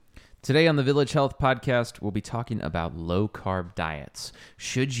Today on the Village Health Podcast, we'll be talking about low-carb diets.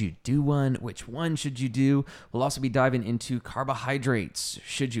 Should you do one? Which one should you do? We'll also be diving into carbohydrates.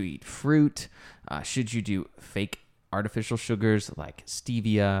 Should you eat fruit? Should you do fake artificial sugars like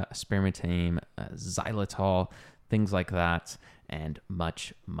stevia, aspartame, xylitol, things like that, and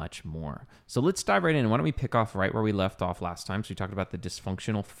much, much more. So let's dive right in. Why don't we pick off right where we left off last time? So we talked about the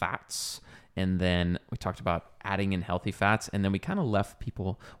dysfunctional fats, and then we talked about adding in healthy fats, and then we kind of left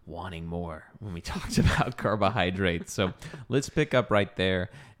people wanting more when we talked about carbohydrates. So let's pick up right there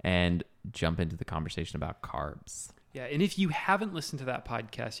and jump into the conversation about carbs. Yeah, and if you haven't listened to that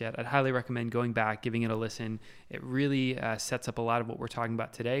podcast yet, I'd highly recommend going back, giving it a listen. It really sets up a lot of what we're talking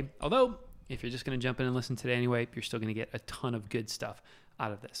about today. Although, if you're just going to jump in and listen today anyway, you're still going to get a ton of good stuff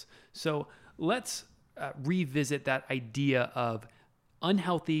out of this. So let's revisit that idea of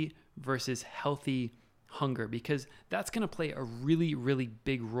unhealthy versus healthy hunger, because that's going to play a really, really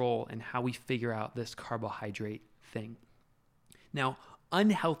big role in how we figure out this carbohydrate thing. Now,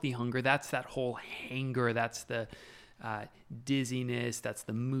 unhealthy hunger, that's that whole hanger, that's the dizziness, that's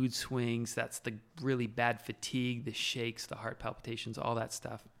the mood swings, that's the really bad fatigue, the shakes, the heart palpitations, all that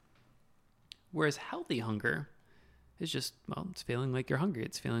stuff. Whereas healthy hunger is just, well, it's feeling like you're hungry.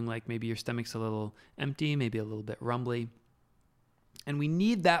 It's feeling like maybe your stomach's a little empty, maybe a little bit rumbly. And we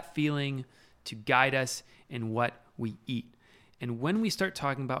need that feeling to guide us in what we eat. And when we start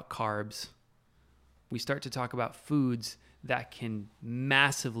talking about carbs, we start to talk about foods that can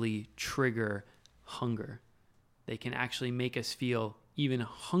massively trigger hunger. They can actually make us feel even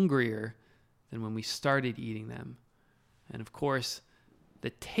hungrier than when we started eating them. And of course,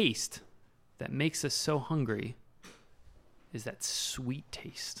 the taste that makes us so hungry is that sweet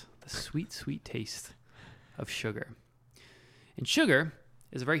taste, the sweet, sweet taste of sugar. And sugar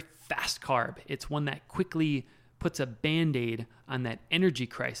is a very fast carb. It's one that quickly puts a Band-Aid on that energy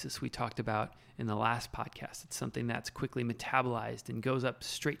crisis we talked about in the last podcast. It's something that's quickly metabolized and goes up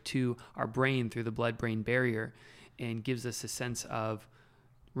straight to our brain through the blood-brain barrier and gives us a sense of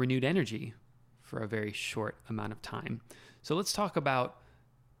renewed energy for a very short amount of time. So let's talk about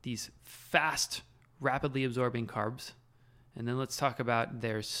these fast, rapidly absorbing carbs, and then let's talk about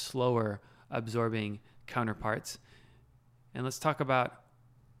their slower absorbing counterparts. And let's talk about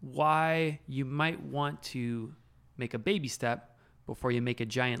why you might want to make a baby step before you make a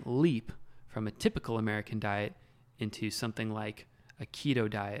giant leap from a typical American diet into something like a keto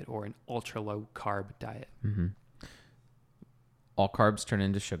diet or an ultra low carb diet. Mm-hmm. All carbs turn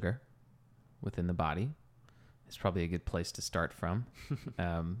into sugar within the body. It's probably a good place to start from.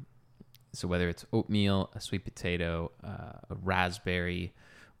 So whether it's oatmeal, a sweet potato, a raspberry,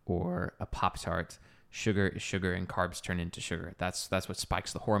 or a Pop-Tart, sugar is sugar, and carbs turn into sugar. That's what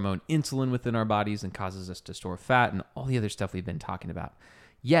spikes the hormone insulin within our bodies and causes us to store fat and all the other stuff we've been talking about.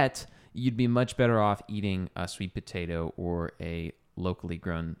 Yet, you'd be much better off eating a sweet potato or a locally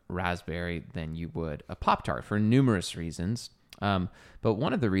grown raspberry than you would a Pop-Tart for numerous reasons. But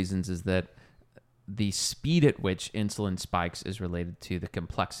one of the reasons is that the speed at which insulin spikes is related to the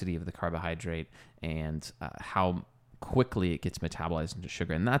complexity of the carbohydrate and how quickly it gets metabolized into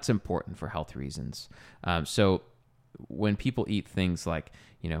sugar. And that's important for health reasons. So when people eat things like,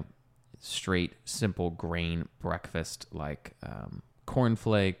 straight, simple grain breakfast like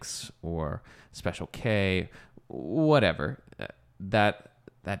cornflakes or Special K, whatever,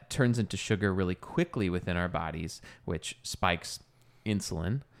 that turns into sugar really quickly within our bodies, which spikes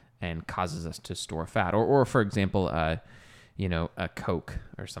insulin and causes us to store fat. Or for example, a Coke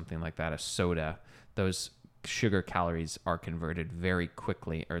or something like that, a soda, those sugar calories are converted very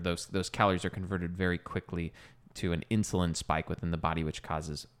quickly, or those calories are converted very quickly to an insulin spike within the body, which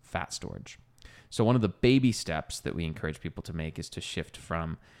causes fat storage. So one of the baby steps that we encourage people to make is to shift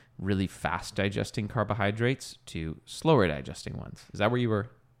from really fast digesting carbohydrates to slower digesting ones. Is that where you were?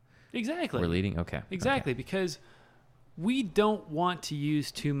 Exactly. We're leading? Okay. Exactly, okay. Because we don't want to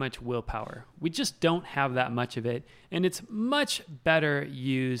use too much willpower. We just don't have that much of it. And it's much better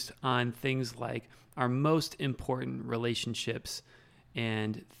used on things like our most important relationships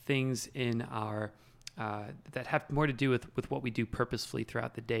and things in our that have more to do with what we do purposefully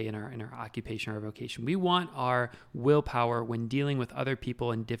throughout the day in our occupation or our vocation. We want our willpower when dealing with other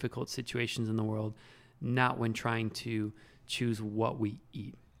people in difficult situations in the world, not when trying to choose what we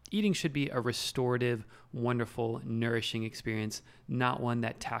eat. Eating should be a restorative, wonderful, nourishing experience, not one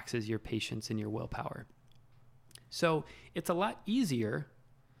that taxes your patience and your willpower. So it's a lot easier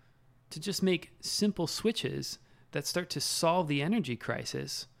to just make simple switches that start to solve the energy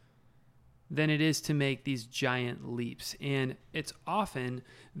crisis than it is to make these giant leaps. And it's often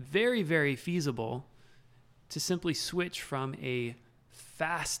very, very feasible to simply switch from a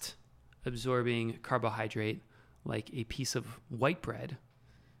fast absorbing carbohydrate like a piece of white bread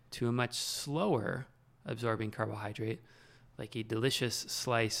to a much slower absorbing carbohydrate like a delicious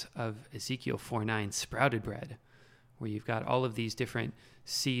slice of Ezekiel 4:9 sprouted bread, where you've got all of these different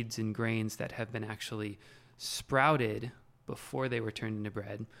seeds and grains that have been actually sprouted before they were turned into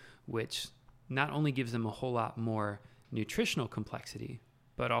bread, which not only gives them a whole lot more nutritional complexity,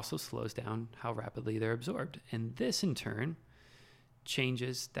 but also slows down how rapidly they're absorbed. And this in turn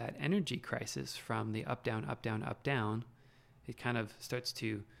changes that energy crisis from the up, down, up, down, up, down. It kind of starts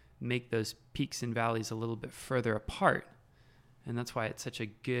to make those peaks and valleys a little bit further apart. And that's why it's such a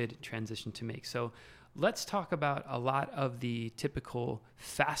good transition to make. So let's talk about a lot of the typical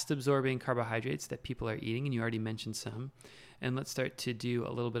fast absorbing carbohydrates that people are eating. And you already mentioned some. And let's start to do a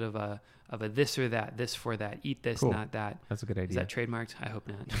little bit of a this or that, this for that, eat this, Cool. not that. That's a good idea. Is that trademarked? I hope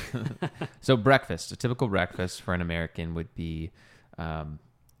not. So breakfast, a typical breakfast for an American would be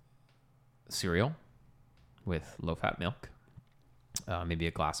cereal with low-fat milk, maybe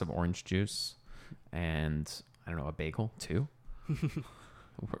a glass of orange juice, and I don't know, a bagel too,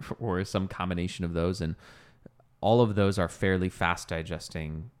 or some combination of those. And all of those are fairly fast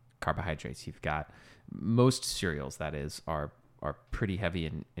digesting carbohydrates. You've got most cereals, that is, are pretty heavy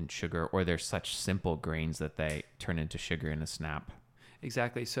in sugar, or they're such simple grains that they turn into sugar in a snap.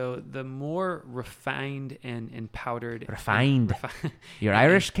 Exactly. So the more refined and powdered. Refined. Your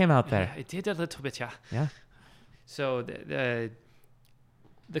Irish came out there. It did a little bit, yeah. Yeah. So the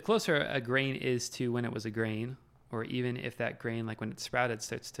closer a grain is to when it was a grain, or even if that grain, like when it's sprouted,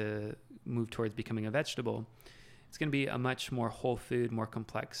 starts to move towards becoming a vegetable, it's going to be a much more whole food, more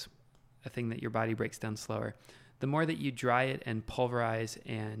complex, a thing that your body breaks down slower. The more that you dry it and pulverize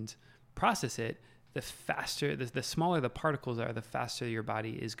and process it, the faster, the smaller the particles are, the faster your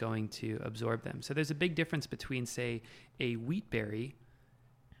body is going to absorb them. So there's a big difference between, say, a wheat berry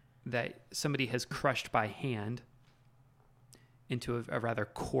that somebody has crushed by hand into a rather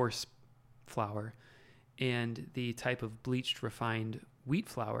coarse flour, and the type of bleached, refined wheat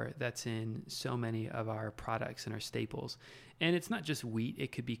flour that's in so many of our products and our staples. And it's not just wheat,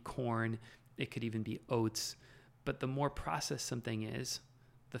 it could be corn, it could even be oats. But the more processed something is,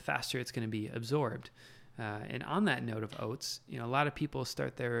 the faster it's going to be absorbed. And on that note of oats, a lot of people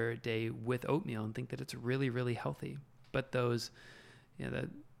start their day with oatmeal and think that it's really, really healthy. But those,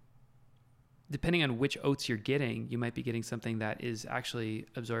 depending on which oats you're getting, you might be getting something that is actually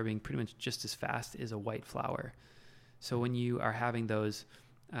absorbing pretty much just as fast as a white flour. So when you are having those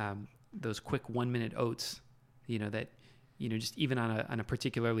quick 1 minute oats, that just even on a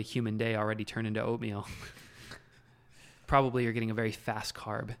particularly humid day already turn into oatmeal, probably you're getting a very fast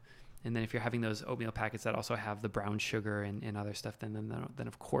carb. And then if you're having those oatmeal packets that also have the brown sugar and other stuff, then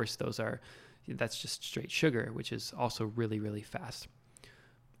of course that's just straight sugar, which is also really, really fast.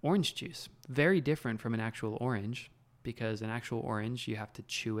 Orange juice, very different from an actual orange, because an actual orange, you have to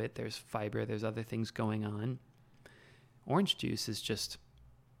chew it. There's fiber, there's other things going on. Orange juice is just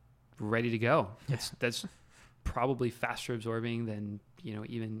ready to go. That's probably faster absorbing than,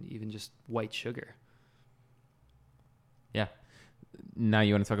 even just white sugar. Yeah. Now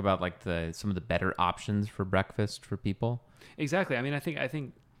you want to talk about like some of the better options for breakfast for people? Exactly. I mean, I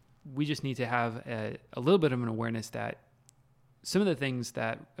think we just need to have a little bit of an awareness that some of the things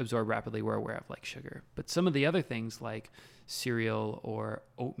that absorb rapidly we're aware of, like sugar, but some of the other things like cereal or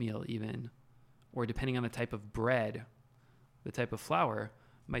oatmeal even, or depending on the type of bread, the type of flour,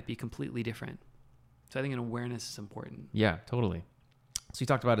 might be completely different. So I think an awareness is important. Yeah, totally. So you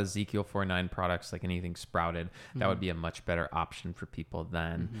talked about Ezekiel 4:9 products, like anything sprouted. That would be a much better option for people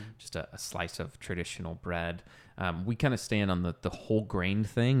than just a slice of traditional bread. We kind of stand on the whole grain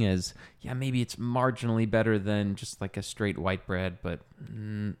thing as, maybe it's marginally better than just like a straight white bread, but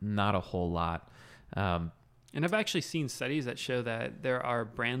not a whole lot. And I've actually seen studies that show that there are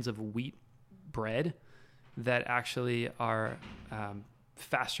brands of wheat bread that actually are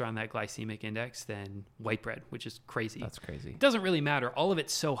faster on that glycemic index than white bread, which is crazy. That's crazy. It doesn't really matter. All of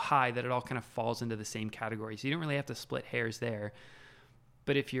it's so high that it all kind of falls into the same category. So you don't really have to split hairs there.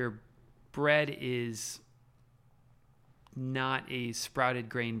 But if your bread is not a sprouted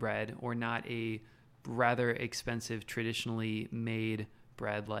grain bread, or not a rather expensive traditionally made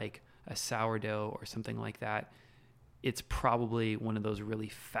bread like a sourdough or something like that, it's probably one of those really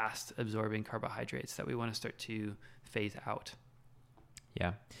fast absorbing carbohydrates that we want to start to phase out.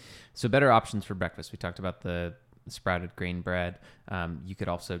 Yeah. So better options for breakfast. We talked about the sprouted grain bread. You could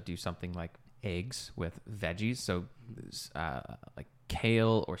also do something like eggs with veggies. So like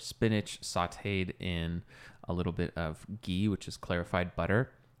kale or spinach sauteed in a little bit of ghee, which is clarified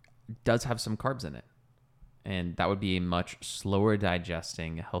butter, does have some carbs in it. And that would be a much slower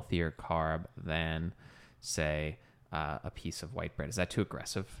digesting, healthier carb than, say, a piece of white bread. Is that too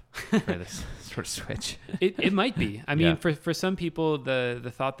aggressive for this sort of switch? It might be. I mean, Yeah. for some people,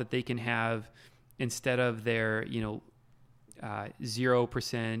 the thought that they can have, instead of their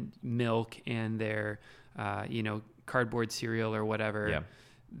 0% milk and their cardboard cereal or whatever, Yeah.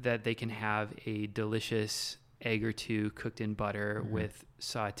 that they can have a delicious egg or two cooked in butter with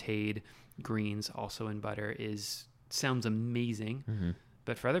sautéed greens also in butter sounds amazing.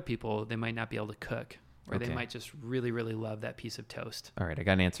 But for other people, they might not be able to cook, or they might just really, really love that piece of toast. All right, I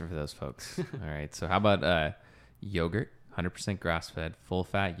got an answer for those folks. All right, so how about yogurt, 100% grass-fed,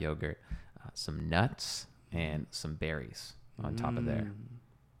 full-fat yogurt, some nuts, and some berries on top of there.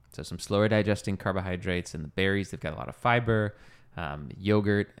 So some slower digesting carbohydrates in the berries. They've got a lot of fiber.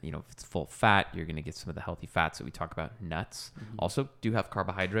 Yogurt, if it's full fat, you're going to get some of the healthy fats that we talk about. Nuts also do have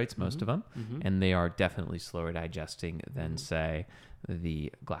carbohydrates, most of them, and they are definitely slower digesting than, say,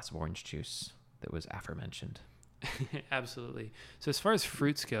 the glass of orange juice that was aforementioned. Absolutely. So as far as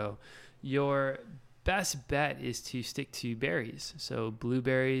fruits go, your best bet is to stick to berries. So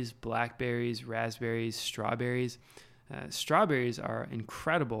blueberries, blackberries, raspberries, strawberries. Strawberries are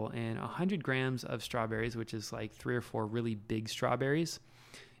incredible, and 100 grams of strawberries, which is like 3 or 4 really big strawberries,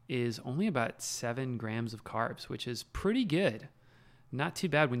 is only about 7 grams of carbs, which is pretty good. Not too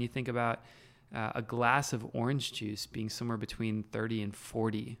bad when you think about a glass of orange juice being somewhere between 30 and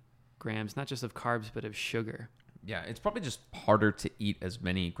 40 grams, not just of carbs, but of sugar. Yeah, it's probably just harder to eat as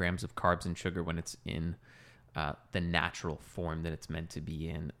many grams of carbs and sugar when it's in the natural form that it's meant to be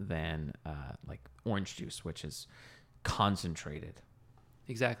in than like orange juice, which is concentrated.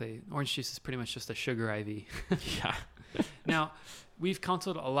 Exactly. Orange juice is pretty much just a sugar IV. Yeah. Now, we've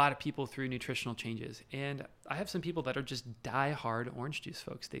counseled a lot of people through nutritional changes, and I have some people that are just die-hard orange juice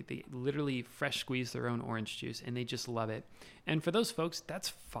folks. They literally fresh squeeze their own orange juice, and they just love it. And for those folks, that's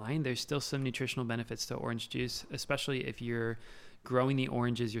fine. There's still some nutritional benefits to orange juice, especially if you're growing the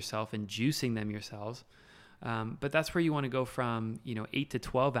oranges yourself and juicing them yourselves. But that's where you want to go from 8 to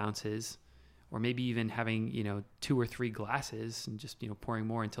 12 ounces, or maybe even having 2 or 3 glasses and just pouring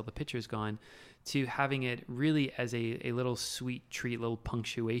more until the pitcher's gone, to having it really as a little sweet treat, little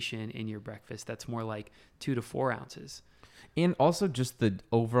punctuation in your breakfast that's more like 2 to 4 ounces. And also just the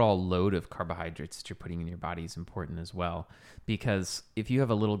overall load of carbohydrates that you're putting in your body is important as well, because if you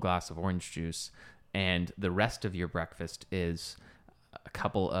have a little glass of orange juice and the rest of your breakfast is a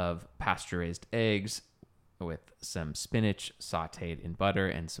couple of pasture-raised eggs with some spinach sauteed in butter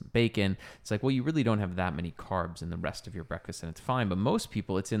and some bacon, it's like, well, you really don't have that many carbs in the rest of your breakfast, and it's fine. But most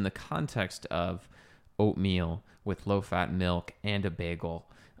people, it's in the context of oatmeal with low-fat milk and a bagel,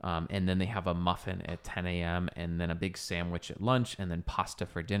 and then they have a muffin at 10 a.m. and then a big sandwich at lunch and then pasta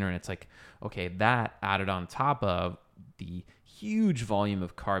for dinner. And it's like, okay, that added on top of the huge volume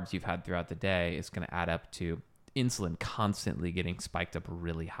of carbs you've had throughout the day is going to add up to insulin constantly getting spiked up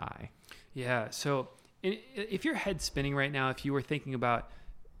really high. Yeah, so if your head's spinning right now, if you were thinking about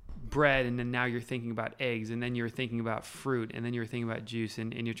bread and then now you're thinking about eggs and then you're thinking about fruit and then you're thinking about juice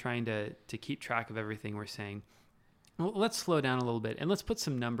and you're trying to keep track of everything we're saying, well, let's slow down a little bit and let's put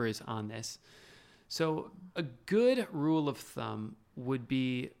some numbers on this. So a good rule of thumb would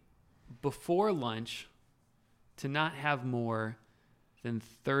be before lunch to not have more than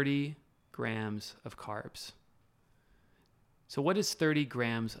 30 grams of carbs. So what is 30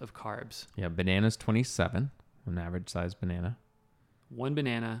 grams of carbs? Yeah, banana's 27, an average size banana. 1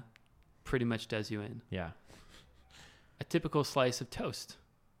 banana pretty much does you in. Yeah. A typical slice of toast,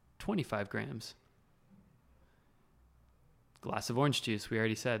 25 grams. Glass of orange juice, we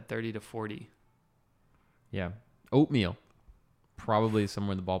already said 30 to 40. Yeah. Oatmeal, probably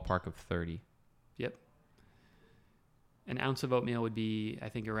somewhere in the ballpark of 30. Yep. An ounce of oatmeal would be, I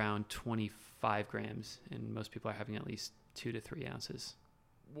think, around 25 grams, and most people are having at least 2 to 3 ounces.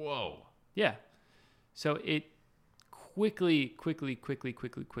 Whoa. Yeah. So it quickly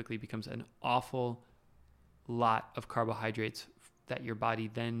becomes an awful lot of carbohydrates that your body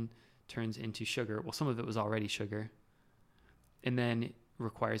then turns into sugar. Well, some of it was already sugar, and then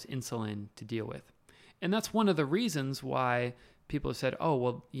requires insulin to deal with. And that's one of the reasons why people have said, oh,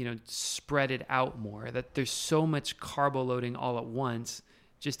 well, spread it out more, that there's so much carbo loading all at once.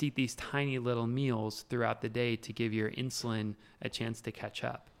 Just eat these tiny little meals throughout the day to give your insulin a chance to catch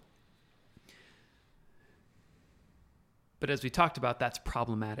up. But as we talked about, that's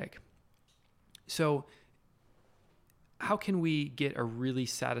problematic. So how can we get a really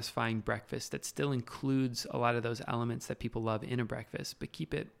satisfying breakfast that still includes a lot of those elements that people love in a breakfast, but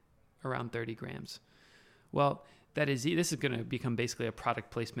keep it around 30 grams? Well, this is going to become basically a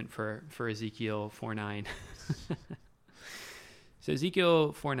product placement for Ezekiel 4.9. So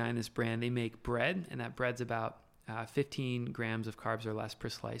Ezekiel 4.9, this brand, they make bread, and that bread's about 15 grams of carbs or less per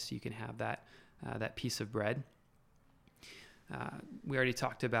slice. So you can have that piece of bread. We already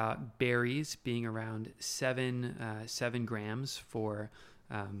talked about berries being around 7 grams for,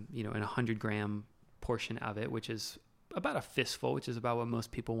 in a 100-gram portion of it, which is about a fistful, which is about what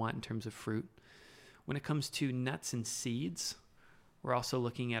most people want in terms of fruit. When it comes to nuts and seeds, we're also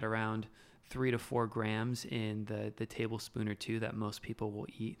looking at around 3 to 4 grams in the tablespoon or two that most people will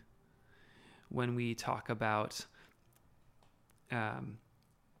eat. When we talk about,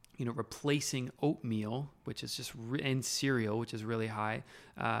 replacing oatmeal, which is just and cereal, which is really high,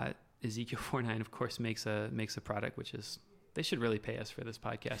 Ezekiel 4.9, of course, makes a product, which is, they should really pay us for this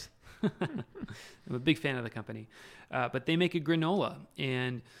podcast. I'm a big fan of the company, but they make a granola,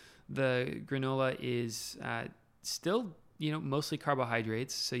 and the granola is still, mostly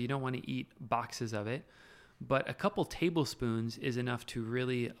carbohydrates, so you don't want to eat boxes of it. But a couple tablespoons is enough to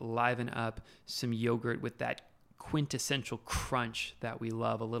really liven up some yogurt with that quintessential crunch that we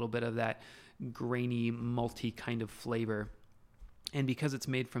love, a little bit of that grainy, malty kind of flavor. And because it's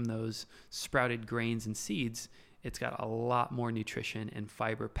made from those sprouted grains and seeds, it's got a lot more nutrition and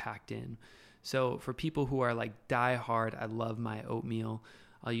fiber packed in. So for people who are like die hard, I love my oatmeal,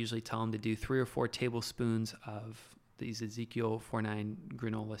 I'll usually tell them to do 3 or 4 tablespoons of these Ezekiel 4.9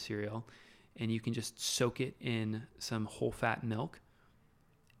 granola cereal, and you can just soak it in some whole fat milk,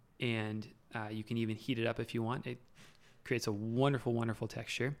 and you can even heat it up if you want. It creates a wonderful, wonderful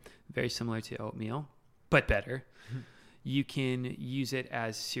texture, very similar to oatmeal, but better. Mm-hmm. You can use it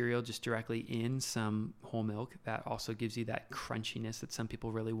as cereal just directly in some whole milk. That also gives you that crunchiness that some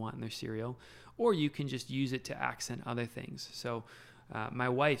people really want in their cereal. Or you can just use it to accent other things. So my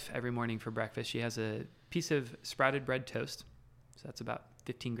wife, every morning for breakfast, she has a piece of sprouted bread toast. So that's about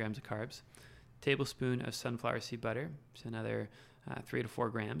 15 grams of carbs. Tablespoon of sunflower seed butter, so another 3 to 4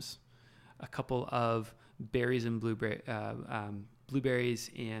 grams. A couple of berries and blueberries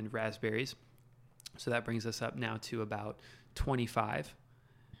and raspberries. So that brings us up now to about 25.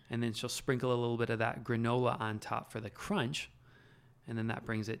 And then she'll sprinkle a little bit of that granola on top for the crunch. And then that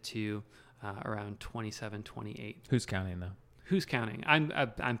brings it to around 27, 28. Who's counting, though? Who's counting?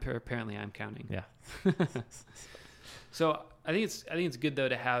 Apparently I'm counting. Yeah. So I think it's good, though,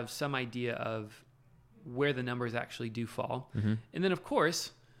 to have some idea of where the numbers actually do fall. Mm-hmm. And then, of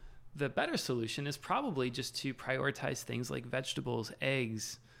course, the better solution is probably just to prioritize things like vegetables,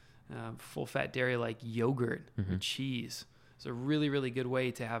 eggs, full-fat dairy like yogurt or cheese. It's a really, really good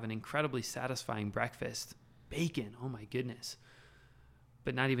way to have an incredibly satisfying breakfast. Bacon, oh my goodness.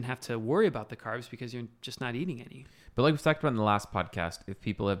 But not even have to worry about the carbs because you're just not eating any. But like we talked about in the last podcast, if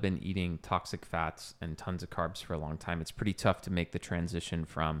people have been eating toxic fats and tons of carbs for a long time, it's pretty tough to make the transition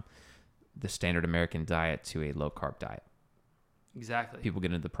from the standard American diet to a low-carb diet. Exactly. People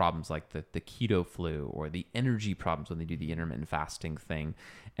get into the problems like the keto flu or the energy problems when they do the intermittent fasting thing.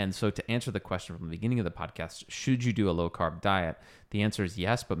 And so to answer the question from the beginning of the podcast, should you do a low-carb diet? The answer is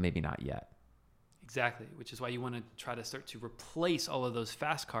yes, but maybe not yet. Exactly, which is why you want to try to start to replace all of those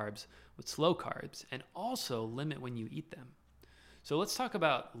fast carbs with slow carbs and also limit when you eat them. So let's talk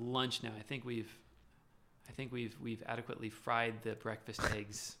about lunch now. I think we've adequately fried the breakfast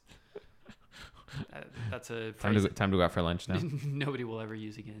eggs. That's a phrase time to go out for lunch now. Nobody will ever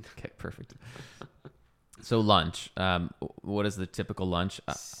use again. Okay, perfect. So lunch. What is the typical lunch?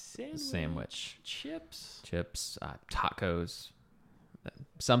 Sandwich. Chips. Tacos.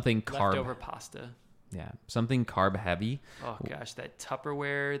 Something carb. Leftover pasta. Yeah, something carb heavy. Oh gosh, that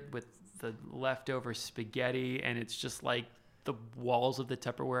Tupperware with the leftover spaghetti, and it's just like the walls of the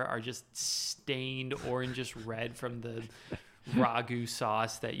Tupperware are just stained orangish red from the ragu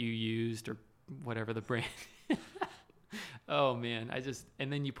sauce that you used or whatever the brand. Oh man,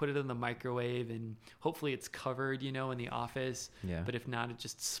 and then you put it in the microwave and hopefully it's covered, in the office. Yeah. But if not, it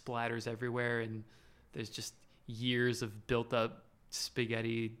just splatters everywhere and there's just years of built up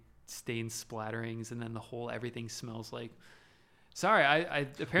spaghetti stained splatterings, and then everything smells like. Sorry, I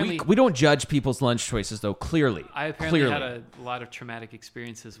apparently we don't judge people's lunch choices though. Clearly, I apparently had a lot of traumatic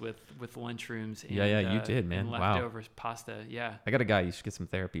experiences with lunchrooms. And, you did, man. And leftover pasta. Yeah, I got a guy. You should get some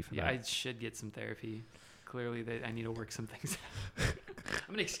therapy for that. I should get some therapy. Clearly, I need to work some things out.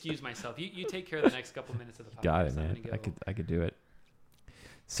 I'm gonna excuse myself. You take care of the next couple minutes of the podcast. Got it, man. I could do it.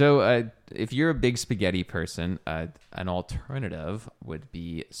 So if you're a big spaghetti person, an alternative would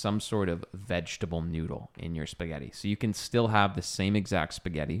be some sort of vegetable noodle in your spaghetti. So you can still have the same exact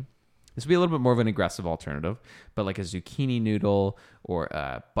spaghetti. This would be a little bit more of an aggressive alternative, but like a zucchini noodle or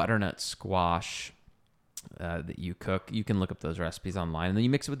a butternut squash, that you cook. You can look up those recipes online, and then you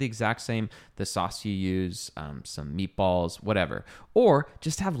mix it with the exact same, the sauce you use, some meatballs, whatever. Or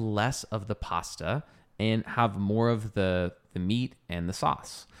just have less of the pasta and have more of the meat and the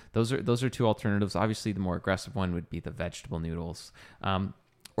sauce. Those are two alternatives. Obviously, the more aggressive one would be the vegetable noodles.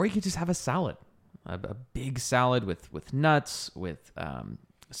 Or you could just have a salad, a big salad with nuts, with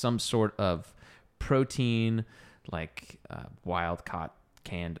some sort of protein, like wild-caught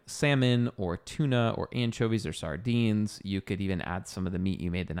canned salmon or tuna or anchovies or sardines. You could even add some of the meat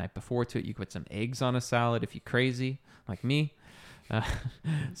you made the night before to it. You could put some eggs on a salad if you're crazy, like me.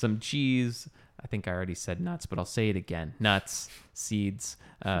 Some cheese. I think I already said nuts, but I'll say it again. Nuts, seeds.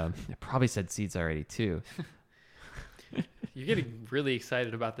 I probably said seeds already too. You're getting really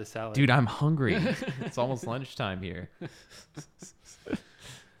excited about this salad. Dude, I'm hungry. It's almost lunchtime here.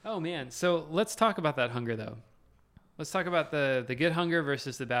 Oh, man. So let's talk about that hunger, though. Let's talk about the good hunger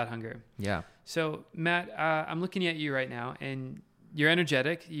versus the bad hunger. Yeah. So, Matt, I'm looking at you right now, and you're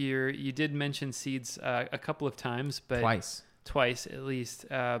energetic. You did mention seeds a couple of times. But Twice, at least.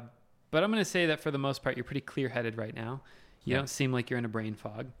 But I'm going to say that for the most part, you're pretty clear-headed right now. You don't seem like you're in a brain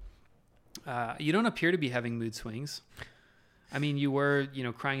fog. You don't appear to be having mood swings. I mean, you were,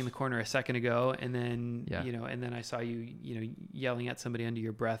 crying in the corner a second ago, and then, and then I saw you, yelling at somebody under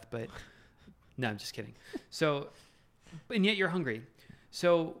your breath. But no, I'm just kidding. So, and yet you're hungry.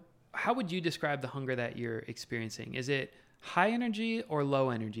 So, how would you describe the hunger that you're experiencing? Is it high energy or low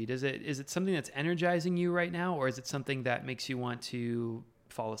energy? Is it something that's energizing you right now, or is it something that makes you want to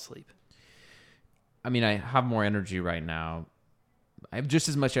fall asleep? I mean, I have more energy right now. I have just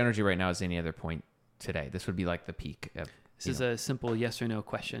as much energy right now as any other point today. This would be like the peak. This is a simple yes or no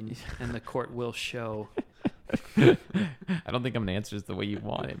question, and the court will show. I don't think I'm going to answer this the way you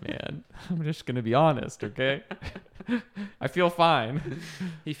want it, man. I'm just going to be honest, okay? I feel fine.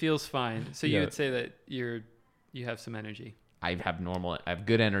 He feels fine. So you would say that you have some energy. I have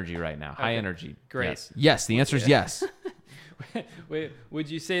good energy right now. High energy. Great. Yes, the answer is yes. Wait, would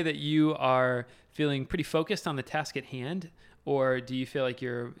you say that you are feeling pretty focused on the task at hand, or do you feel like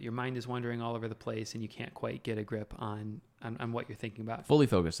your mind is wandering all over the place and you can't quite get a grip on what you're thinking about? Fully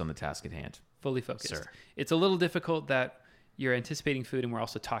focused on the task at hand. Fully focused. Sir. It's a little difficult that you're anticipating food and we're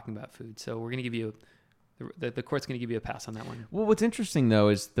also talking about food. So we're going to give you the court's going to give you a pass on that one. Well, what's interesting though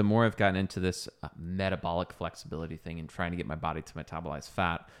is the more I've gotten into this metabolic flexibility thing and trying to get my body to metabolize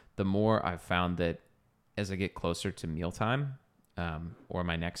fat, the more I've found that as I get closer to mealtime or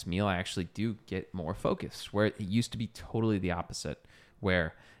my next meal, I actually do get more focused, where it used to be totally the opposite,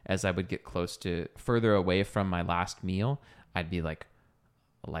 where as I would get further away from my last meal, I'd be like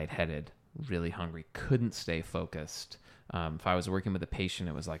lightheaded, really hungry, couldn't stay focused. If I was working with a patient,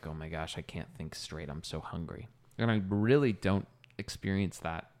 it was like, oh my gosh, I can't think straight. I'm so hungry. And I really don't experience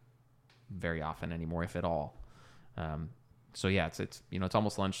that very often anymore, if at all. So yeah, it's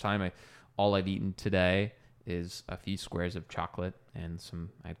almost lunchtime. All I've eaten today is a few squares of chocolate and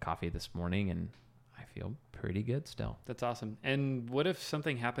I had coffee this morning, and I feel pretty good still. That's awesome. And what if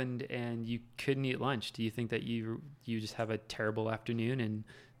something happened and you couldn't eat lunch? Do you think that you just have a terrible afternoon and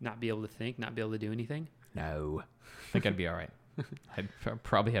not be able to think, not be able to do anything? No, I think I'd be all right. I'd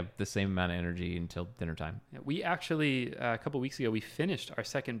probably have the same amount of energy until dinner time. Yeah, we actually, a couple of weeks ago, we finished our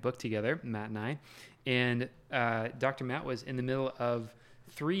second book together, Matt and I, and Dr. Matt was in the middle of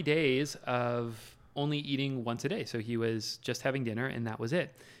 3 days of only eating once a day. So he was just having dinner and that was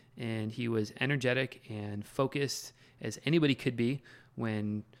it. And he was energetic and focused as anybody could be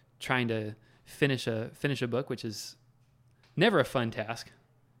when trying to finish a book, which is never a fun task.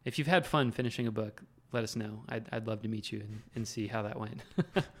 If you've had fun finishing a book, let us know. I'd love to meet you and see how that went.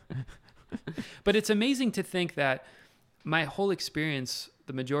 But it's amazing to think that my whole experience,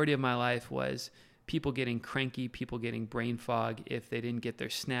 the majority of my life, was people getting cranky, people getting brain fog if they didn't get their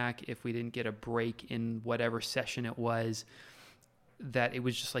snack, if we didn't get a break in whatever session it was, that it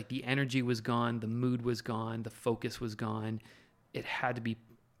was just like the energy was gone, the mood was gone, the focus was gone. It had to be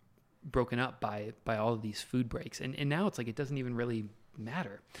broken up by all of these food breaks. And now it's like it doesn't even really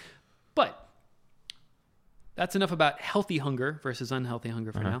matter. But that's enough about healthy hunger versus unhealthy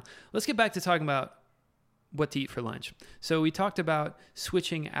hunger for now. Let's get back to talking about what to eat for lunch. So we talked about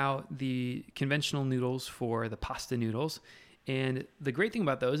switching out the conventional noodles for the pasta noodles. And the great thing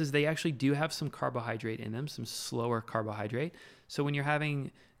about those is they actually do have some carbohydrate in them, some slower carbohydrate. So when you're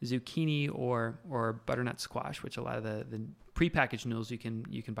having zucchini or butternut squash, which a lot of the prepackaged noodles you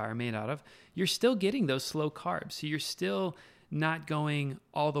can buy are made out of, you're still getting those slow carbs. So you're still not going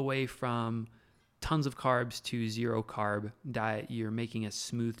all the way from tons of carbs to zero carb diet. You're making a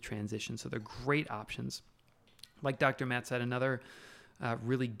smooth transition. So they're great options. Like Dr. Matt said, another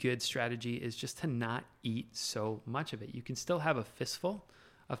really good strategy is just to not eat so much of it. You can still have a fistful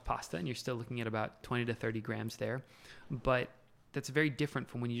of pasta and you're still looking at about 20 to 30 grams there, but that's very different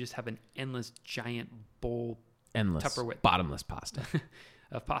from when you just have an endless giant bowl, Tupperware, bottomless pasta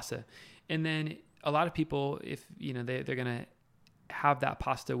of pasta. And then a lot of people, if they're going to have that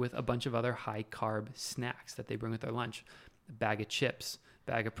pasta with a bunch of other high carb snacks that they bring with their lunch, a bag of chips,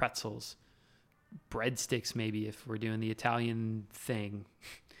 bag of pretzels, breadsticks, maybe if we're doing the Italian thing.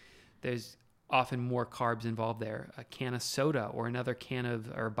 There's often more carbs involved there, a can of soda or another can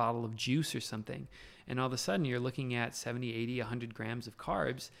of or a bottle of juice or something. And all of a sudden you're looking at 70, 80, 100 grams of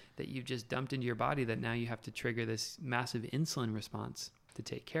carbs that you've just dumped into your body that now you have to trigger this massive insulin response to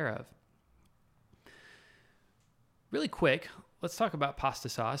take care of. Really quick, let's talk about pasta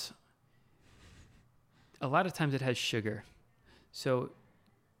sauce. A lot of times it has sugar. So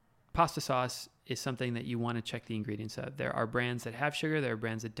pasta sauce is something that you want to check the ingredients of. There are brands that have sugar. There are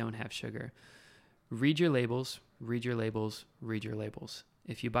brands that don't have sugar. Read your labels, read your labels, read your labels.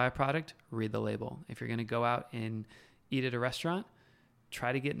 If you buy a product, read the label. If you're going to go out and eat at a restaurant,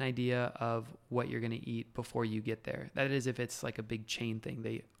 try to get an idea of what you're going to eat before you get there. That is, if it's like a big chain thing,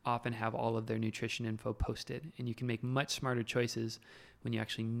 they often have all of their nutrition info posted, and you can make much smarter choices when you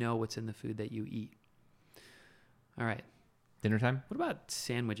actually know what's in the food that you eat. All right. Dinner time? What about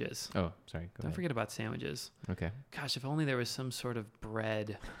sandwiches? Oh, sorry. Don't forget about sandwiches. Okay. Gosh, if only there was some sort of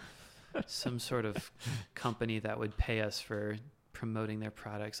bread, some sort of company that would pay us for promoting their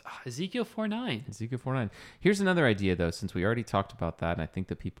products. Ezekiel 4:9. Ezekiel 4:9. Here's another idea, though, since we already talked about that, and I think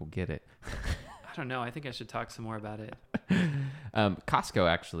that people get it. I don't know. I think I should talk some more about it. Costco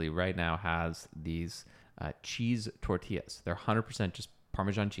actually right now has these cheese tortillas. They're 100% just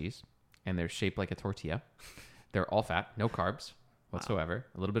Parmesan cheese, and they're shaped like a tortilla. They're all fat, no carbs whatsoever,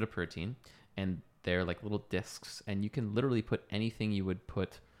 a little bit of protein, and they're like little discs, and you can literally put anything you would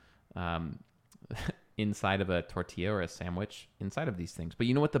put inside of a tortilla or a sandwich inside of these things. But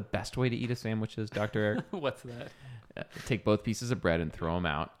you know what the best way to eat a sandwich is, Dr. Eric? What's that? Take both pieces of bread and throw them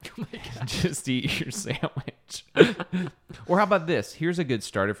out. Oh my God. Just eat your sandwich. Or how about this? Here's a good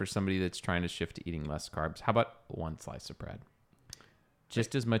starter for somebody that's trying to shift to eating less carbs. How about one slice of bread?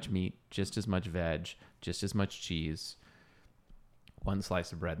 Just as much meat, just as much veg, just as much cheese. One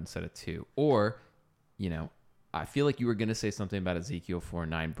slice of bread instead of two. Or, I feel like you were going to say something about Ezekiel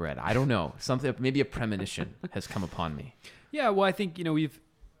 4:9 bread. I don't know. Something, maybe a premonition has come upon me. Yeah, well, I think,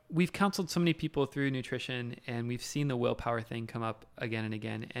 we've counseled so many people through nutrition, and we've seen the willpower thing come up again and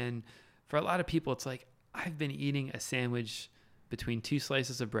again. And for a lot of people, it's like, I've been eating a sandwich between two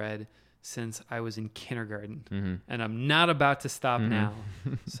slices of bread since I was in kindergarten, and I'm not about to stop now.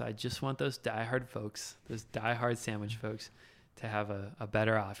 So I just want those diehard folks, those diehard sandwich folks, to have a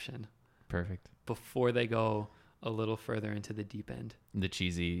better option. Perfect. Before they go a little further into the deep end. The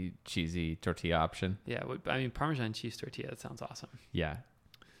cheesy tortilla option. Yeah, Parmesan cheese tortilla, that sounds awesome. Yeah.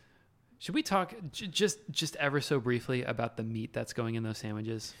 Should we talk just ever so briefly about the meat that's going in those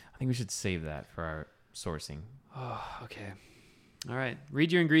sandwiches? I think we should save that for our sourcing. Oh, okay. All right.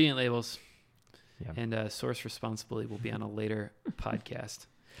 Read your ingredient labels. Yeah. And source responsibly will be on a later podcast.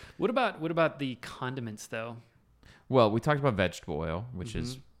 What about the condiments, though? Well, we talked about vegetable oil, which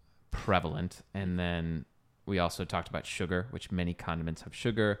is prevalent. And then we also talked about sugar, which many condiments have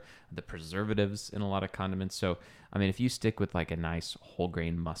sugar, the preservatives in a lot of condiments. So, if you stick with like a nice whole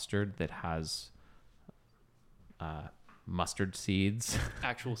grain mustard that has mustard seeds,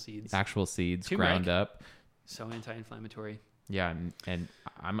 actual seeds ground up. So anti-inflammatory. Yeah. And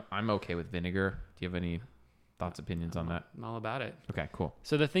I'm okay with vinegar. Do you have any thoughts, opinions on that? I'm all about it. Okay, cool.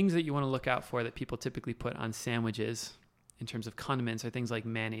 So the things that you want to look out for that people typically put on sandwiches in terms of condiments are things like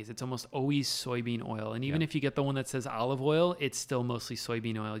mayonnaise. It's almost always soybean oil. And even if you get the one that says olive oil, it's still mostly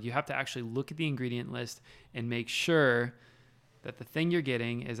soybean oil. You have to actually look at the ingredient list and make sure that the thing you're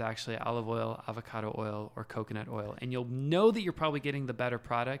getting is actually olive oil, avocado oil, or coconut oil. And you'll know that you're probably getting the better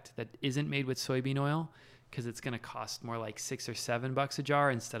product that isn't made with soybean oil because it's going to cost more like $6 or $7 a jar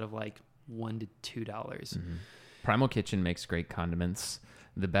instead of like $1 to $2. Primal Kitchen makes great condiments.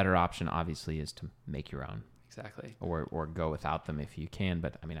 The better option, obviously, is to make your own. Exactly. Or go without them if you can.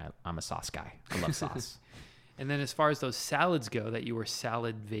 But I'm a sauce guy. I love sauce. And then as far as those salads go that you were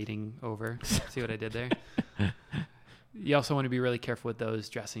salad-vating over, see what I did there? You also want to be really careful with those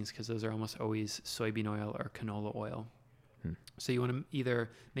dressings because those are almost always soybean oil or canola oil. So you want to either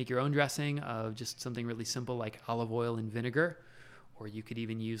make your own dressing of just something really simple like olive oil and vinegar, or you could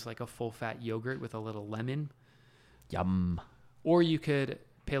even use like a full-fat yogurt with a little lemon. Yum. Or you could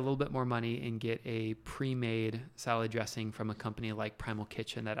pay a little bit more money and get a pre-made salad dressing from a company like Primal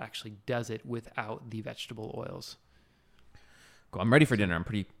Kitchen that actually does it without the vegetable oils. Cool. I'm ready for dinner. I'm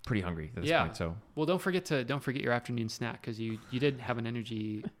pretty hungry at this Yeah. point. So Well, don't forget your afternoon snack, because you did have an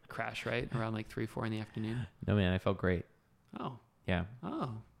energy crash, right? Around like 3-4 in the afternoon. no, man, I felt great. Oh. Yeah.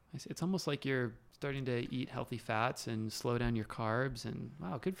 Oh. It's almost like you're starting to eat healthy fats and slow down your carbs. And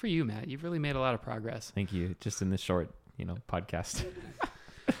wow, good for you, Matt. You've really made a lot of progress. Thank you. Just in this short, podcast.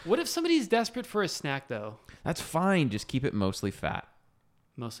 What if somebody's desperate for a snack, though? That's fine. Just keep it mostly fat.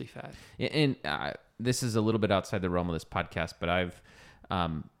 Mostly fat. And this is a little bit outside the realm of this podcast, but I've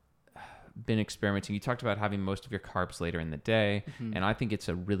been experimenting. You talked about having most of your carbs later in the day, and I think it's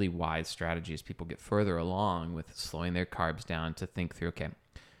a really wise strategy as people get further along with slowing their carbs down to think through, okay,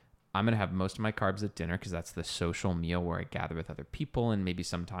 I'm going to have most of my carbs at dinner because that's the social meal where I gather with other people, and maybe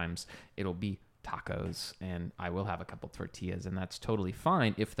sometimes it'll be tacos, and I will have a couple tortillas, and that's totally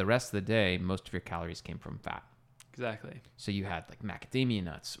fine if the rest of the day, most of your calories came from fat. Exactly. So you had like macadamia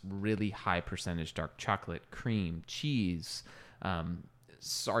nuts, really high percentage dark chocolate, cream, cheese,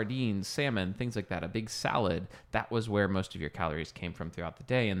 sardines, salmon, things like that, a big salad. That was where most of your calories came from throughout the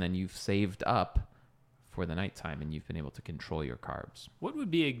day. And then you've saved up for the nighttime and you've been able to control your carbs. What would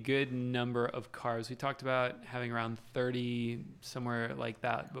be a good number of carbs? We talked about having around 30, somewhere like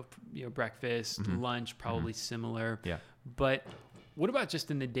that. Breakfast, lunch, probably similar. Yeah. But what about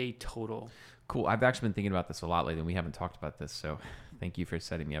just in the day total? Cool. I've actually been thinking about this a lot lately, and we haven't talked about this. So thank you for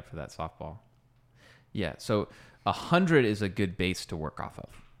setting me up for that softball. Yeah. So 100 is a good base to work off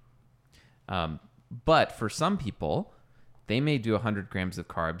of. But for some people, they may do 100 grams of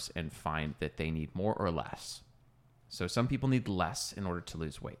carbs and find that they need more or less. So some people need less in order to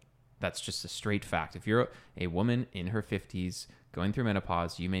lose weight. That's just a straight fact. If you're a woman in her 50s going through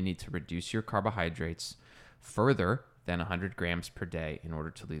menopause, you may need to reduce your carbohydrates further than 100 grams per day in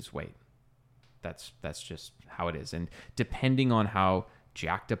order to lose weight. That's just how it is. And depending on how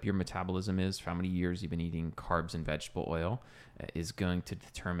jacked up your metabolism is, for how many years you've been eating carbs and vegetable oil, is going to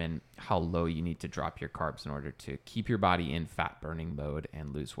determine how low you need to drop your carbs in order to keep your body in fat burning mode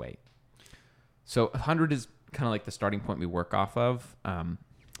and lose weight. So 100 is kind of like the starting point we work off of.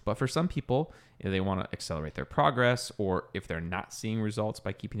 But for some people, if they want to accelerate their progress, or if they're not seeing results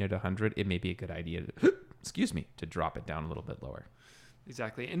by keeping it 100, it may be a good idea to drop it down a little bit lower.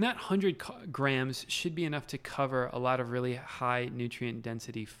 Exactly. And that 100 grams should be enough to cover a lot of really high nutrient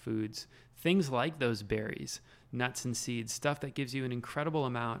density foods. Things like those berries, nuts and seeds, stuff that gives you an incredible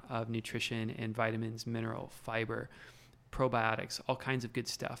amount of nutrition and vitamins, mineral, fiber, probiotics, all kinds of good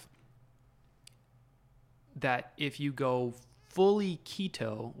stuff. That if you go fully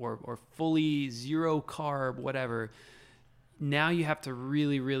keto or fully zero carb, whatever, now you have to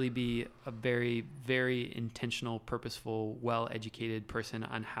really, really be a very, very intentional, purposeful, well-educated person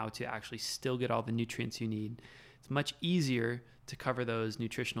on how to actually still get all the nutrients you need. It's much easier to cover those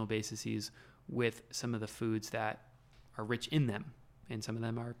nutritional bases with some of the foods that are rich in them. And some of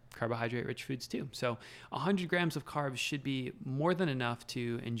them are carbohydrate-rich foods too. So 100 grams of carbs should be more than enough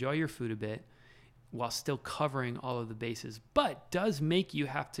to enjoy your food a bit while still covering all of the bases, but does make you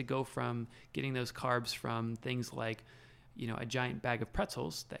have to go from getting those carbs from things like a giant bag of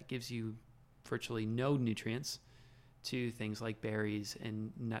pretzels that gives you virtually no nutrients to things like berries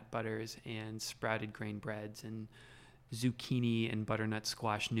and nut butters and sprouted grain breads and zucchini and butternut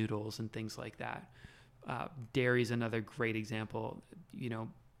squash noodles and things like that. Dairy is another great example.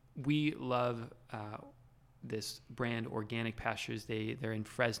 We love this brand, Organic Pastures. They're in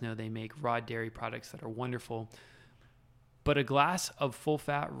Fresno. They make raw dairy products that are wonderful. But a glass of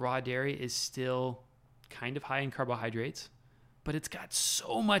full-fat raw dairy is still kind of high in carbohydrates, but it's got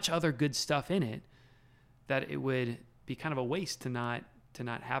so much other good stuff in it that it would be kind of a waste to not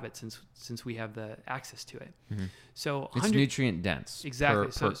have it since we have the access to it. Mm-hmm. So it's nutrient dense exactly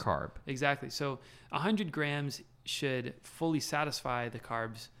per carb. Exactly. So 100 grams should fully satisfy the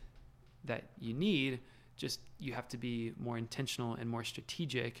carbs that you need. Just you have to be more intentional and more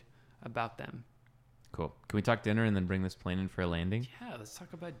strategic about them. Cool. Can we talk dinner and then bring this plane in for a landing? Yeah, let's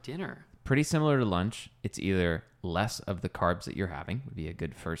talk about dinner. Pretty similar to lunch. It's either less of the carbs that you're having would be a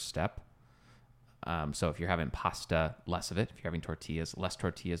good first step. So if you're having pasta, less of it. If you're having tortillas, less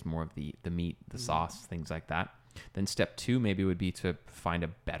tortillas, more of the meat, the sauce, things like that. Then step 2 maybe would be to find a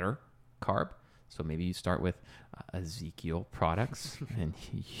better carb. So maybe you start with Ezekiel products and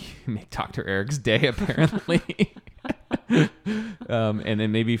you make Dr. Eric's day, apparently. And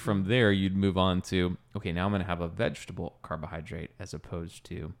then maybe from there you'd move on to, okay, now I'm going to have a vegetable carbohydrate as opposed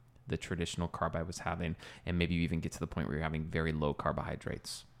to the traditional carb I was having. And maybe you even get to the point where you're having very low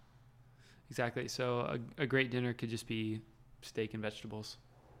carbohydrates. Exactly. So a great dinner could just be steak and vegetables,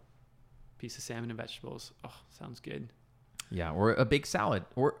 piece of salmon and vegetables. Oh, sounds good. Yeah. Or a big salad,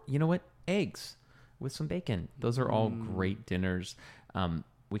 or you know what? Eggs. with some bacon. Those are all great dinners.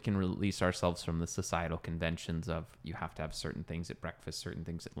 We can release ourselves from the societal conventions of you have to have certain things at breakfast, certain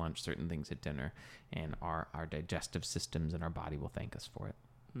things at lunch, certain things at dinner, and our digestive systems and our body will thank us for it.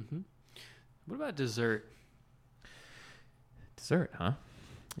 Mm-hmm. What about dessert? Dessert, huh?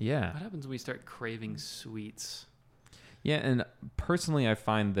 Yeah. What happens when we start craving sweets? Yeah, and personally, I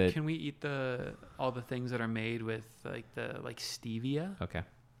find that... Can we eat all the things that are made with like stevia? Okay.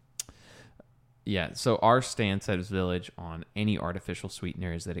 Yeah, so our stance at Village on any artificial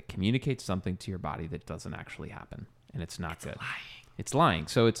sweetener is that it communicates something to your body that doesn't actually happen, and it's not good. It's lying.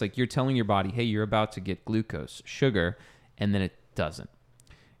 So it's like you're telling your body, hey, you're about to get glucose, sugar, and then it doesn't.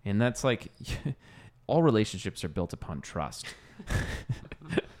 And that's like, all relationships are built upon trust.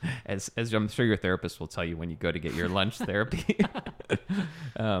 As I'm sure your therapist will tell you when you go to get your lunch therapy.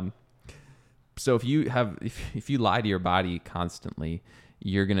 So if you lie to your body constantly,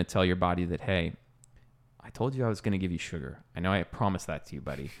 you're going to tell your body that, hey, I told you I was going to give you sugar. I know I promised that to you,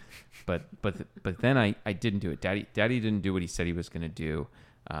 buddy. But then I didn't do it. Daddy didn't do what he said he was going to do.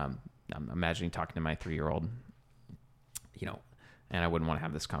 I'm imagining talking to my 3-year-old, and I wouldn't want to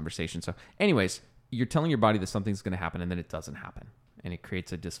have this conversation. So anyways, you're telling your body that something's going to happen and then it doesn't happen. And it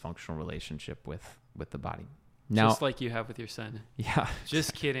creates a dysfunctional relationship with the body. Now, just like you have with your son. Yeah.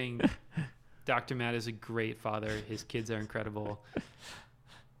 Just kidding. Dr. Matt is a great father. His kids are incredible.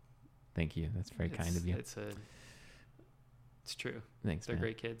 Thank you. That's very kind of you. It's true. Thanks, They're man.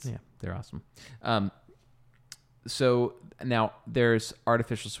 great kids. Yeah, they're awesome. So now there's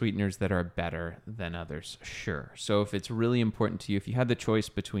artificial sweeteners that are better than others. Sure. So if it's really important to you, if you had the choice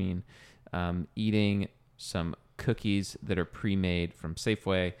between eating some cookies that are pre-made from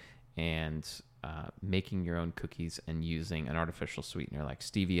Safeway and making your own cookies and using an artificial sweetener like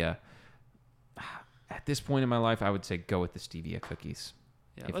stevia, at this point in my life, I would say go with the stevia cookies.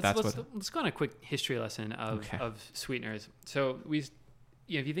 Yeah, let's go on a quick history lesson of sweeteners. So if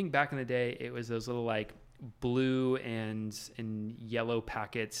you think back in the day, it was those little like blue and yellow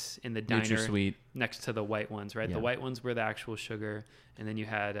packets in the diner NutraSweet next to the white ones, right? Yeah. The white ones were the actual sugar, and then you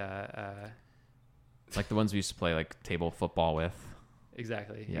had like the ones we used to play like table football with.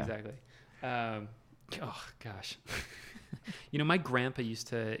 Exactly. Oh gosh, my grandpa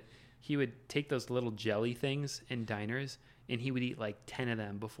he would take those little jelly things in diners, and he would eat like 10 of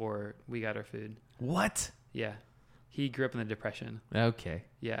them before we got our food. What? Yeah. He grew up in the Depression. Okay.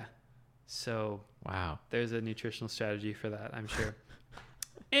 Yeah. So wow, there's a nutritional strategy for that, I'm sure.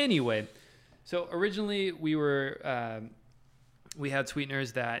 Anyway, so originally we had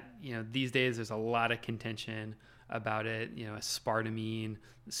sweeteners that, these days there's a lot of contention about it, aspartame,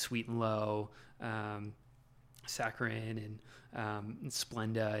 sweet and low, saccharin, and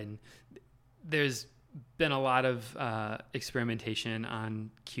Splenda, and there's been a lot of experimentation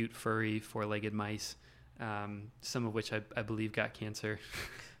on cute, furry, 4-legged mice, some of which I believe got cancer.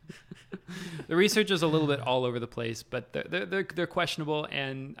 The research is a little bit all over the place, but they're questionable,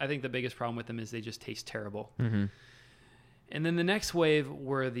 and I think the biggest problem with them is they just taste terrible. Mm-hmm. And then the next wave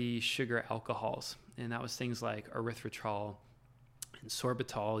were the sugar alcohols, and that was things like erythritol and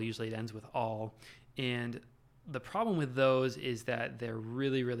sorbitol. Usually it ends with all. And the problem with those is that they're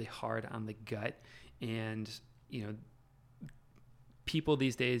really, really hard on the gut, and people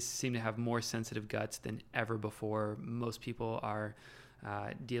these days seem to have more sensitive guts than ever before. Most people are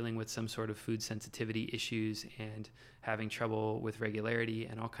dealing with some sort of food sensitivity issues and having trouble with regularity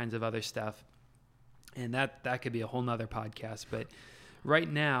and all kinds of other stuff. And that could be a whole nother podcast. But right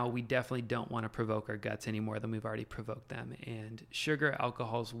now, we definitely don't want to provoke our guts any more than we've already provoked them. And sugar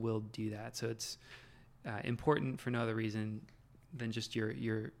alcohols will do that. So it's important for no other reason than just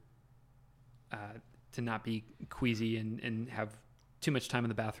your to not be queasy and have too much time in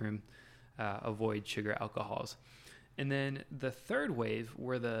the bathroom. Avoid sugar alcohols. And then the third wave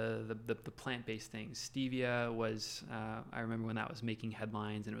were the plant-based things. Stevia was, I remember when that was making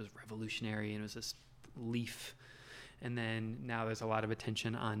headlines, and it was revolutionary, and it was this leaf. And then now there's a lot of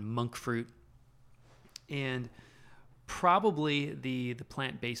attention on monk fruit. And probably the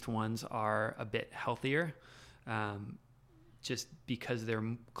plant-based ones are a bit healthier, just because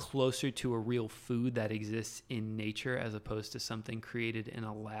they're closer to a real food that exists in nature as opposed to something created in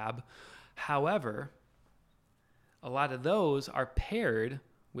a lab. However, a lot of those are paired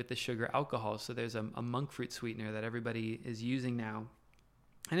with the sugar alcohol. So there's a monk fruit sweetener that everybody is using now,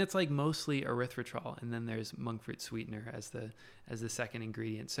 and it's like mostly erythritol, and then there's monk fruit sweetener as the second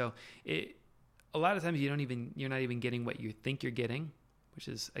ingredient. So a lot of times you're not even getting what you think you're getting, which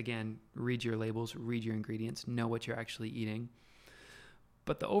is, again, read your labels, read your ingredients, know what you're actually eating.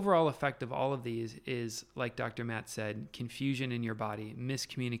 But the overall effect of all of these is, like Dr. Matt said, confusion in your body,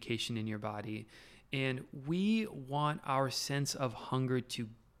 miscommunication in your body. And we want our sense of hunger to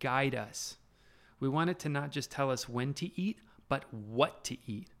guide us. We want it to not just tell us when to eat, but what to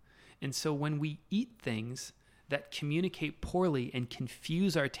eat. And so when we eat things that communicate poorly and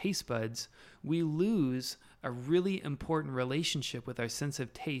confuse our taste buds, we lose a really important relationship with our sense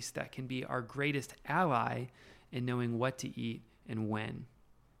of taste that can be our greatest ally in knowing what to eat and when.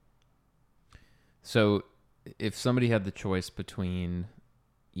 So if somebody had the choice between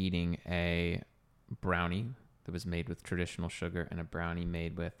eating a brownie that was made with traditional sugar and a brownie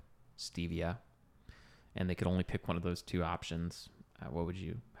made with stevia, and they could only pick one of those two options, how would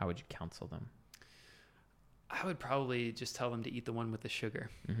you counsel them? I would probably just tell them to eat the one with the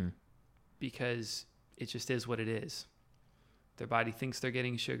sugar, because it just is what it is. Their body thinks they're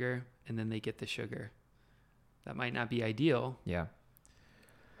getting sugar, and then they get the sugar. That might not be ideal. Yeah.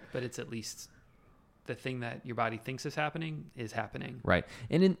 But it's at least the thing that your body thinks is happening. Right.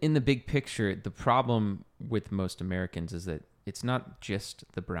 And in the big picture, the problem with most Americans is that it's not just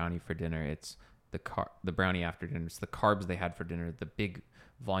the brownie for dinner. It's the brownie after dinner. It's the carbs they had for dinner, the big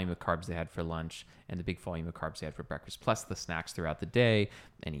volume of carbs they had for lunch, and the big volume of carbs they had for breakfast, plus the snacks throughout the day,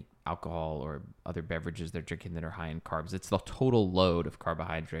 any alcohol or other beverages they're drinking that are high in carbs. It's the total load of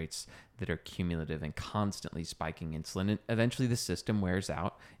carbohydrates that are cumulative and constantly spiking insulin. And eventually the system wears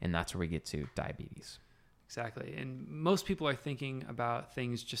out, and that's where we get to diabetes. Exactly. And most people are thinking about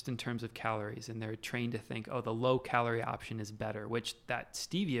things just in terms of calories, and they're trained to think, oh, the low calorie option is better, which that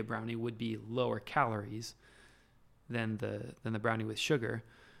stevia brownie would be lower calories than the brownie with sugar.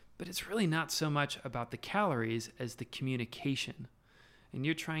 But it's really not so much about the calories as the communication. And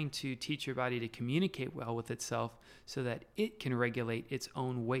you're trying to teach your body to communicate well with itself so that it can regulate its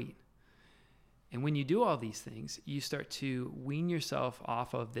own weight. And when you do all these things, you start to wean yourself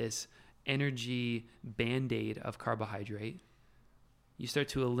off of this energy band-aid of carbohydrate. You start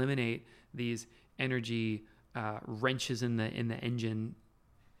to eliminate these energy wrenches in the engine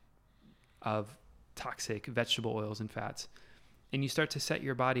of toxic vegetable oils and fats. And you start to set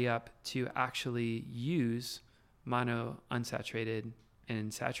your body up to actually use monounsaturated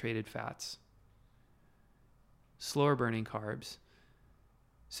and saturated fats, slower burning carbs,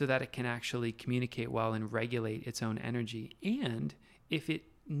 so that it can actually communicate well and regulate its own energy. And if it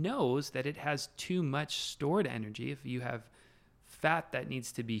knows that it has too much stored energy, if you have fat that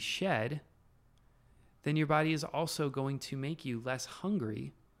needs to be shed, then your body is also going to make you less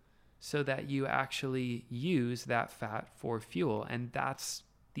hungry so that you actually use that fat for fuel. And that's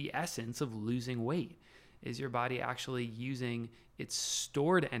the essence of losing weight, is your body actually using its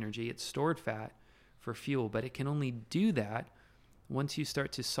stored energy, its stored fat for fuel. But it can only do that once you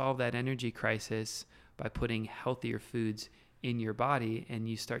start to solve that energy crisis by putting healthier foods in your body, and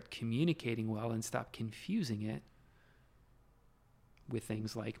you start communicating well and stop confusing it with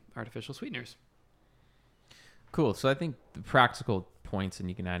things like artificial sweeteners. Cool. So I think the practical points, and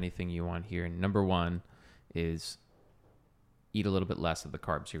you can add anything you want here. Number one is eat a little bit less of the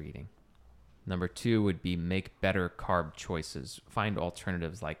carbs you're eating. Number two would be make better carb choices. Find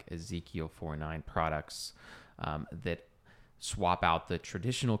alternatives like Ezekiel 4:9 products that swap out the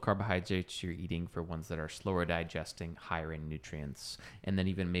traditional carbohydrates you're eating for ones that are slower digesting, higher in nutrients. And then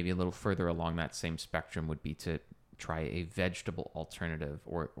even maybe a little further along that same spectrum would be to try a vegetable alternative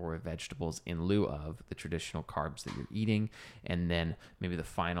or vegetables in lieu of the traditional carbs that you're eating. And then maybe the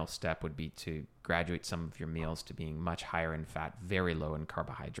final step would be to graduate some of your meals to being much higher in fat, very low in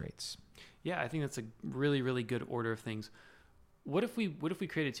carbohydrates. Yeah, I think that's a really, really good order of things. What if we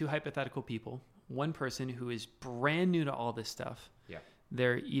created two hypothetical people? One person who is brand new to all this stuff. Yeah.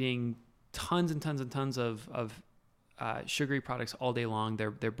 They're eating tons and tons and tons of sugary products all day long.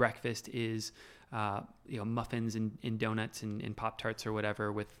 Their breakfast is muffins and donuts and Pop-Tarts or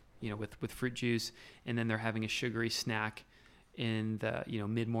whatever with fruit juice, and then they're having a sugary snack in the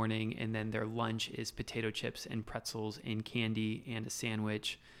mid-morning, and then their lunch is potato chips and pretzels and candy and a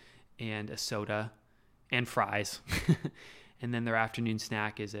sandwich and a soda and fries. And then their afternoon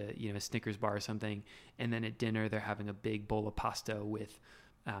snack is a Snickers bar or something. And then at dinner, they're having a big bowl of pasta with,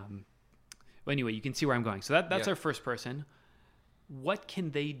 well, anyway, you can see where I'm going. So that's our first person. What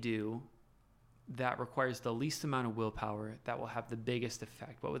can they do that requires the least amount of willpower that will have the biggest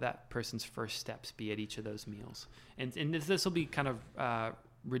effect? What would that person's first steps be at each of those meals? And this will be kind of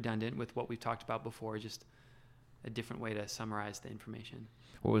redundant with what we've talked about before, just a different way to summarize the information.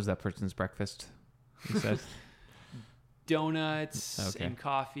 What was that person's breakfast, you said? Donuts and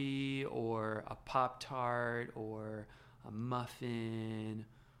coffee, or a Pop-Tart, or a muffin,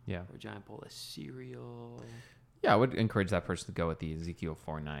 or a giant bowl of cereal. Yeah, I would encourage that person to go with the Ezekiel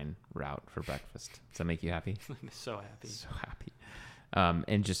 4:9 route for breakfast. Does that make you happy? I'm so happy. So happy.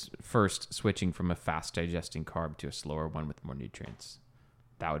 And just first switching from a fast digesting carb to a slower one with more nutrients.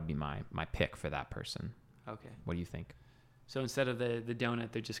 That would be my pick for that person. Okay. What do you think? So instead of the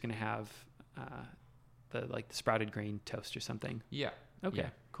donut, they're just going to have the sprouted grain toast or something. Yeah. Okay. Yeah.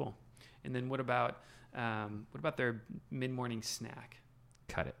 Cool. And then what about their mid-morning snack?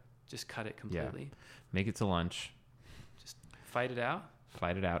 Cut it. Just cut it completely. Yeah. Make it to lunch. Just fight it out.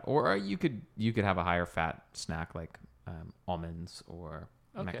 Or you could have a higher fat snack like almonds or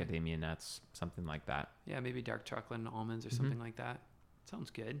macadamia nuts, something like that. Yeah, maybe dark chocolate and almonds or something like that. Sounds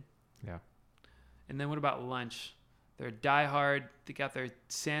good. Yeah. And then what about lunch? They're diehard. They got their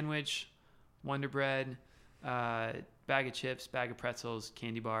sandwich, Wonder Bread, bag of chips, bag of pretzels,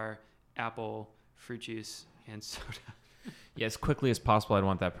 candy bar, apple, fruit juice, and soda. Yeah, as quickly as possible, I'd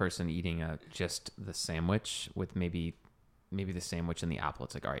want that person eating just the sandwich with maybe the sandwich and the apple.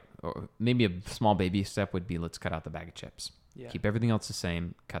 It's like, all right, or maybe a small baby step would be let's cut out the bag of chips. Yeah. Keep everything else the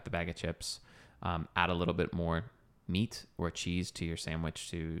same. Cut the bag of chips. Add a little bit more meat or cheese to your sandwich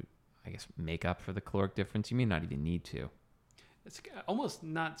to, I guess, make up for the caloric difference. You may not even need to. It's almost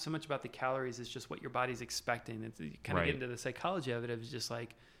not so much about the calories. It's just what your body's expecting. It's, you kind of get into the psychology of it. It's just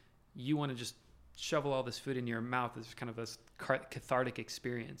like you want to just shovel all this food in your mouth. It's kind of this cathartic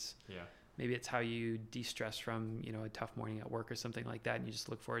experience. Yeah. Maybe it's how you de-stress from, a tough morning at work or something like that. And you just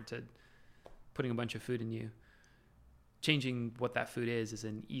look forward to putting a bunch of food in you. Changing what that food is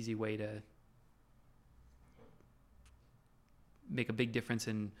an easy way to make a big difference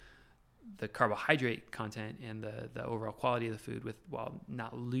in the carbohydrate content and the overall quality of the food while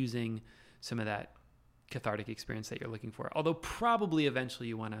not losing some of that cathartic experience that you're looking for. Although probably eventually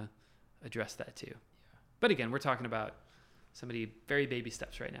you want to address that too. Yeah. But again, we're talking about somebody very baby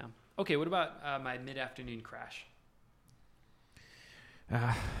steps right now. Okay, what about my mid-afternoon crash?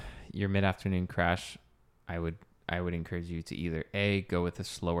 Your mid-afternoon crash, I would encourage you to either A, go with a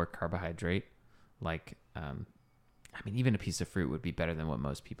slower carbohydrate, like even a piece of fruit would be better than what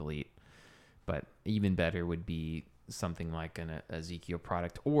most people eat. But even better would be something like an Ezekiel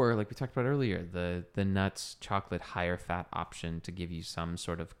product, or like we talked about earlier, the nuts, chocolate, higher fat option to give you some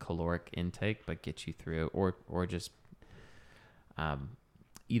sort of caloric intake, but get you through, or just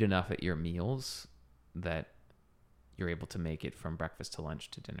eat enough at your meals that you're able to make it from breakfast to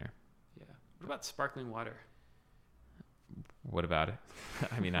lunch to dinner. Yeah. What about sparkling water? What about it?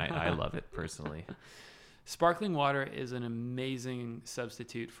 I love it personally. Sparkling water is an amazing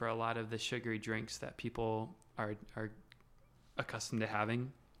substitute for a lot of the sugary drinks that people are accustomed to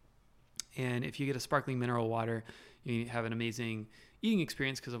having. And if you get a sparkling mineral water, you have an amazing eating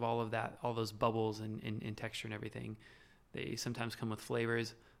experience because of all of that, all those bubbles and texture and everything. They sometimes come with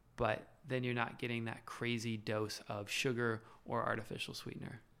flavors, but then you're not getting that crazy dose of sugar or artificial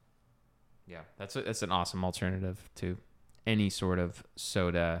sweetener. Yeah, that's an awesome alternative to any sort of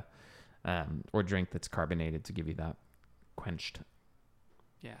soda or drink that's carbonated to give you that quenched.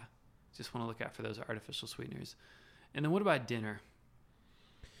 Yeah, just want to look out for those artificial sweeteners. And then what about dinner?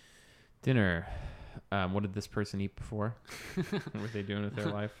 Dinner. What did this person eat before? What were they doing with their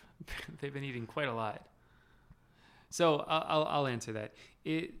life? They've been eating quite a lot. So I'll answer that.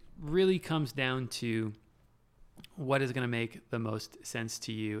 It really comes down to what is going to make the most sense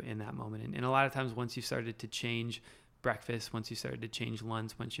to you in that moment. And a lot of times once you've started to change breakfast, once you started to change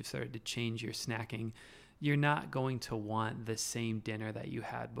lunch, once you've started to change your snacking, you're not going to want the same dinner that you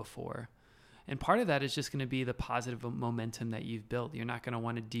had before. And part of that is just going to be the positive momentum that you've built. You're not going to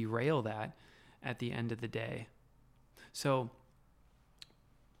want to derail that at the end of the day. So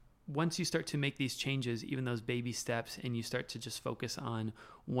once you start to make these changes, even those baby steps, and you start to just focus on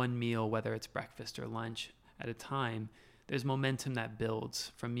one meal, whether it's breakfast or lunch at a time, there's momentum that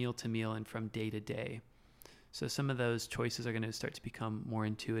builds from meal to meal and from day to day. So some of those choices are going to start to become more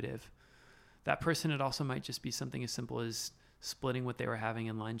intuitive. That person, it also might just be something as simple as splitting what they were having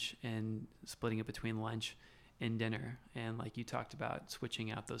in lunch and splitting it between lunch and dinner. And like you talked about,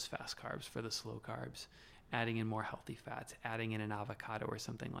 switching out those fast carbs for the slow carbs, adding in more healthy fats, adding in an avocado or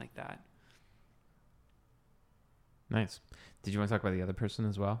something like that. Nice. Did you want to talk about the other person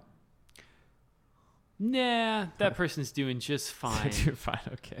as well? Nah, that person's doing just fine. They're fine,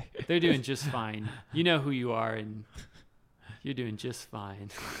 okay. They're doing just fine. You know who you are, and you're doing just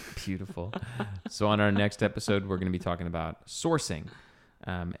fine. Beautiful. So on our next episode, we're going to be talking about sourcing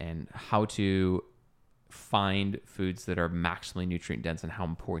and how to find foods that are maximally nutrient dense and how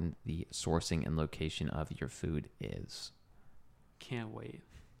important the sourcing and location of your food is. Can't wait.